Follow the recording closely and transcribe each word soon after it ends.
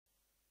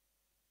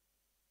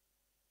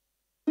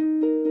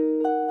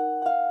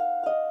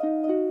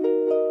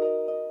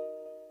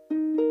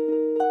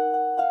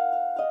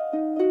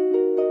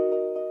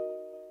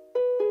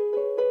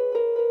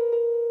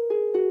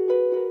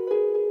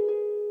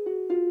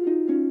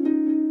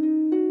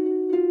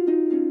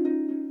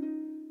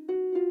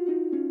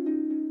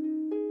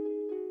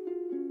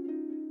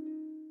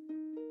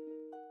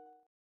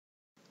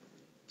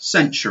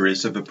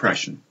Centuries of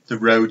Oppression, The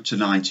Road to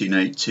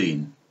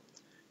 1918.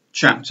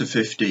 Chapter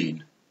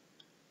 15.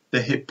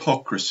 The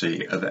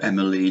Hypocrisy of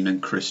Emmeline and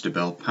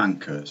Christabel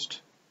Pankhurst.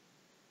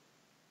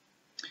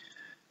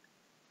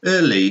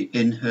 Early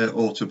in her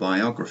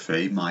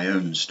autobiography, My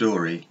Own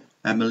Story,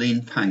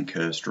 Emmeline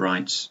Pankhurst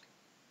writes,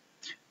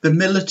 "The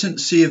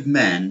militancy of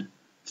men,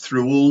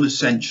 through all the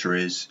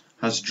centuries,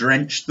 has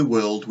drenched the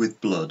world with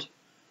blood,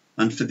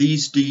 and for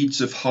these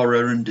deeds of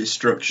horror and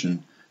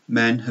destruction,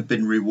 men have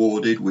been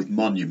rewarded with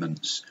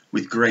monuments,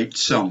 with great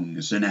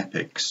songs and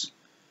epics.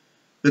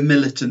 The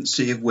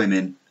militancy of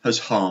women has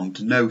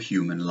harmed no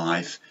human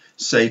life,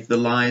 save the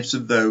lives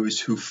of those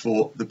who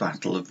fought the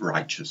battle of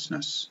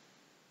righteousness."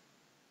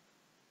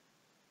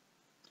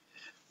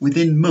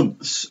 Within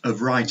months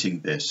of writing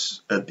this,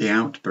 at the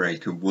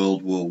outbreak of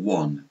World War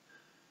I,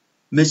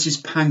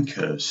 Mrs.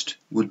 Pankhurst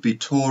would be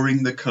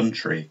touring the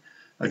country,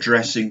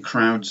 addressing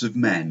crowds of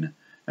men,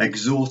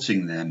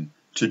 exhorting them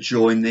to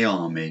join the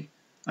army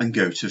and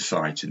go to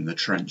fight in the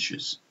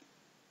trenches.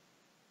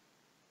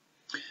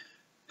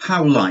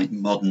 How like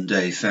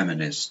modern-day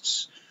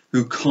feminists,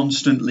 who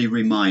constantly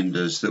remind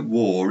us that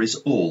war is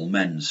all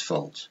men's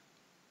fault.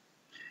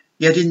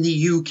 Yet in the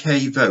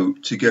UK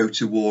vote to go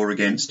to war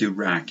against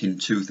Iraq in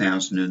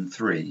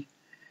 2003,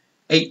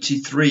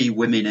 83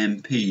 women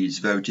MPs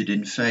voted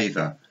in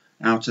favour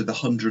out of the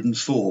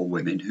 104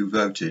 women who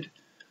voted,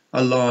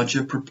 a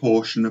larger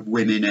proportion of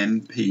women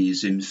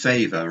MPs in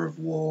favour of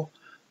war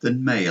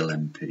than male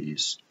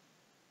MPs.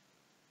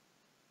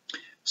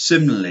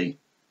 Similarly,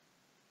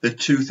 the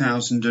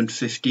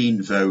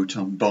 2015 vote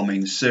on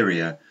bombing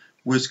Syria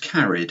was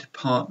carried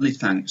partly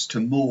thanks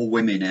to more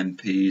women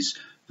MPs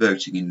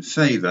voting in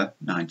favour,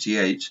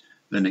 98,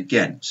 than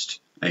against,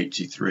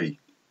 83.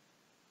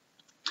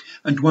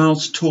 And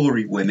whilst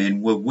Tory women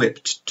were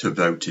whipped to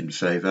vote in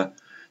favour,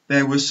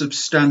 there were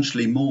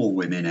substantially more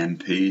women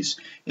MPs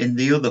in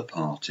the other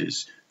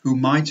parties who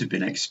might have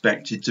been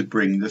expected to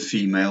bring the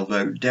female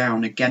vote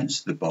down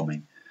against the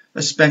bombing,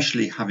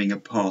 especially having a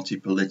party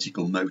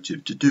political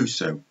motive to do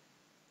so.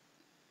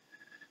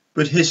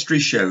 But history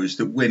shows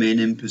that women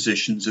in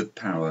positions of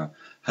power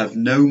have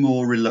no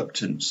more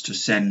reluctance to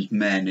send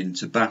men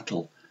into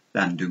battle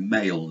than do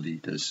male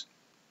leaders.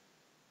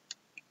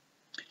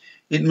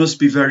 It must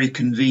be very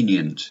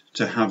convenient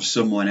to have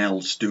someone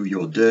else do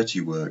your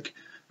dirty work,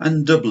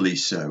 and doubly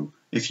so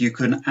if you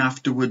can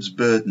afterwards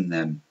burden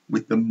them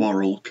with the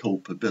moral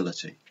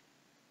culpability.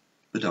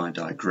 But I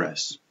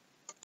digress.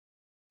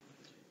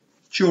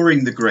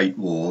 During the Great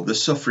War, the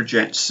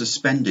suffragettes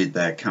suspended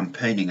their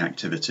campaigning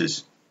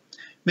activities.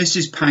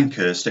 Mrs.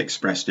 Pankhurst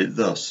expressed it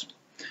thus: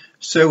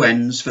 "So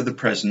ends for the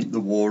present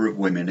the war of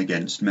women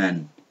against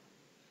men."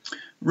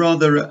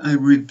 Rather a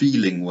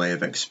revealing way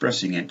of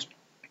expressing it,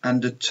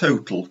 and a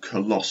total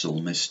colossal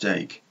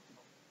mistake.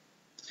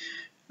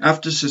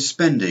 After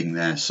suspending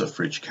their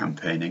suffrage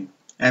campaigning,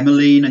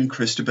 Emmeline and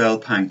Christabel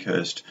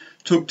Pankhurst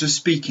took to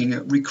speaking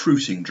at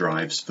recruiting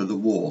drives for the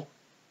war.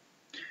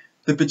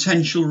 The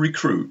potential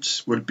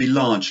recruits would be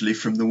largely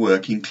from the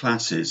working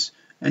classes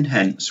and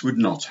hence would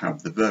not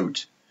have the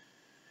vote.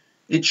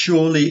 It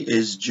surely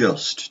is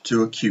just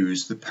to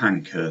accuse the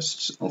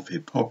Pankhursts of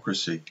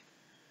hypocrisy.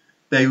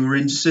 They were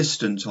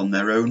insistent on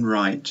their own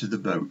right to the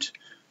vote,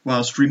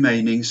 whilst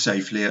remaining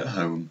safely at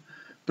home,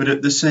 but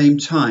at the same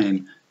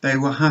time they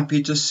were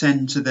happy to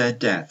send to their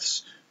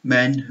deaths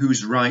men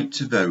whose right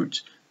to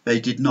vote they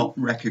did not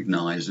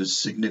recognise as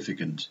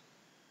significant.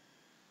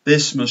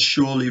 This must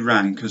surely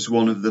rank as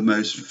one of the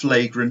most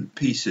flagrant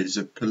pieces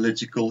of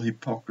political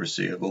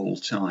hypocrisy of all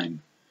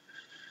time.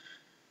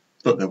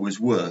 But there was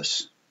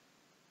worse.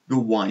 The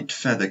White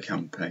Feather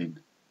Campaign.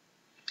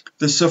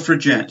 The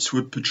suffragettes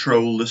would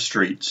patrol the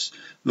streets,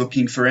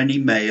 looking for any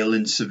male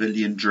in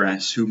civilian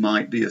dress who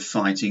might be of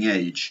fighting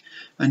age,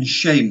 and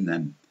shame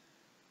them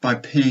by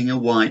pinning a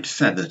white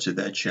feather to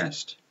their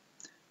chest.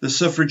 The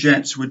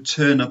suffragettes would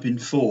turn up in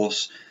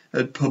force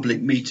at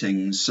public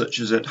meetings such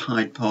as at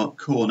Hyde Park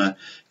Corner,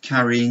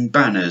 carrying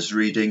banners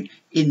reading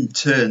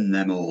 "Intern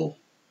them all."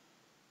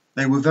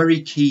 They were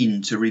very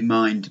keen to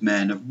remind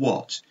men of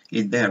what,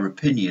 in their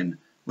opinion,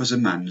 was a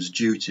man's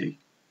duty.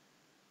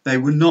 They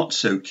were not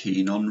so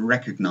keen on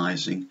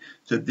recognising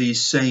that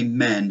these same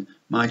men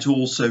might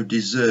also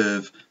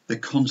deserve the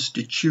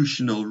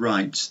constitutional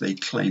rights they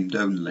claimed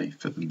only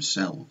for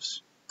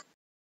themselves.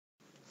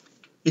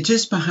 It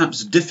is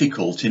perhaps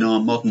difficult in our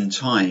modern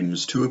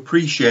times to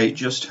appreciate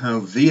just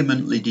how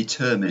vehemently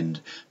determined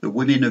the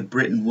women of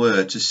Britain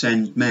were to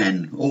send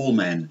men, all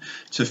men,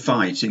 to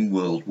fight in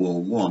World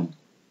War I.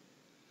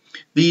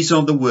 These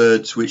are the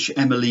words which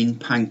Emmeline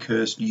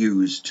Pankhurst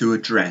used to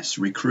address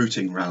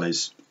recruiting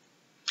rallies.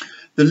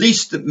 "The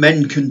least that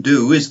men can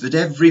do is that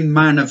every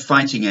man of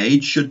fighting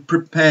age should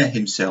prepare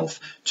himself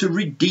to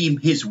redeem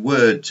his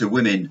word to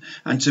women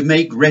and to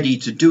make ready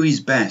to do his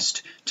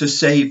best to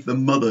save the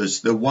mothers,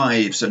 the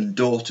wives and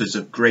daughters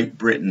of Great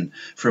Britain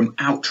from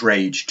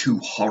outrage too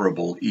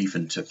horrible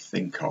even to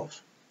think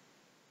of."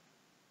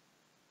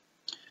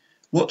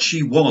 What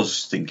she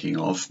was thinking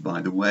of,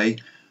 by the way,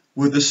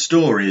 were the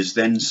stories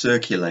then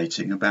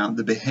circulating about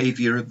the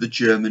behaviour of the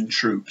German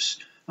troops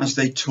as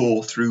they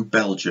tore through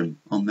Belgium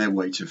on their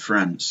way to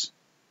France.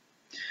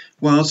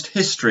 Whilst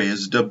history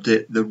has dubbed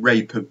it the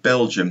Rape of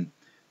Belgium,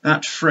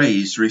 that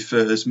phrase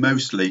refers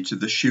mostly to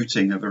the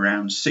shooting of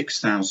around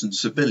 6,000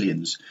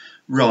 civilians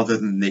rather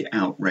than the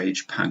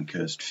outrage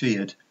Pankhurst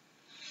feared.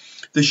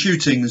 The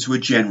shootings were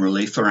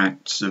generally for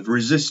acts of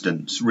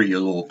resistance,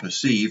 real or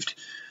perceived,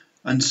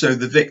 and so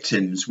the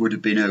victims would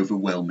have been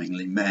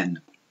overwhelmingly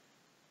men.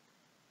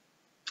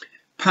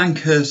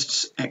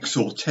 Pankhurst's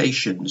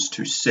exhortations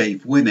to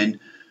save women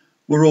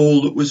were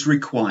all that was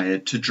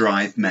required to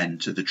drive men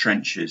to the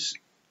trenches.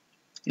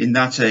 In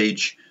that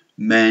age,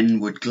 men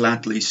would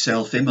gladly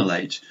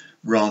self-immolate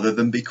rather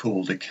than be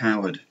called a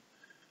coward.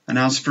 And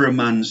as for a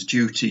man's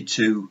duty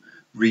to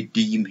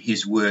redeem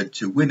his word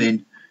to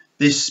women,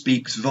 this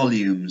speaks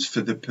volumes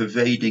for the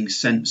pervading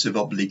sense of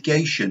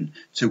obligation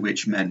to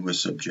which men were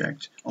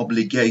subject.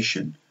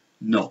 Obligation,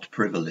 not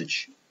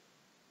privilege.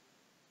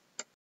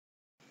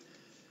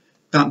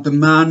 That the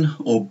man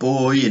or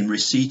boy in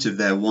receipt of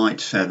their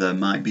white feather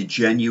might be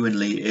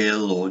genuinely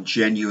ill or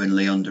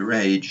genuinely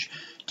underage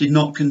did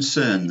not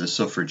concern the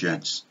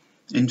suffragettes.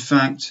 In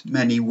fact,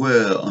 many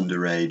were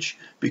underage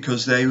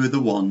because they were the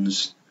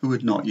ones who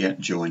had not yet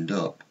joined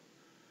up.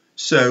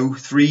 So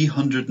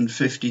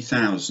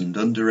 350,000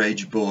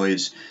 underage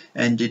boys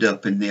ended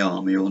up in the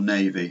army or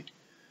navy.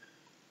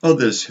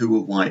 Others who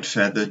were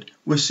white-feathered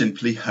were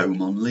simply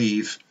home on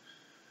leave.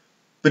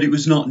 But it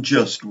was not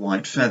just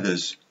white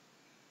feathers.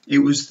 It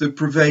was the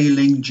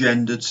prevailing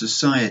gendered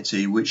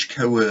society which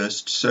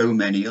coerced so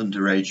many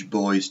underage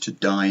boys to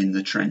die in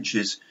the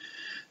trenches.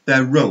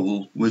 Their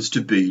role was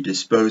to be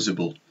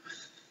disposable.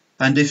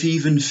 And if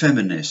even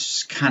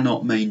feminists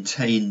cannot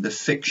maintain the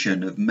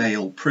fiction of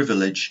male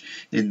privilege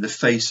in the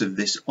face of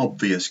this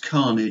obvious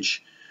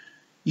carnage,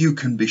 you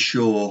can be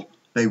sure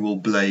they will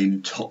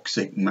blame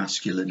toxic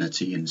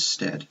masculinity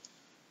instead.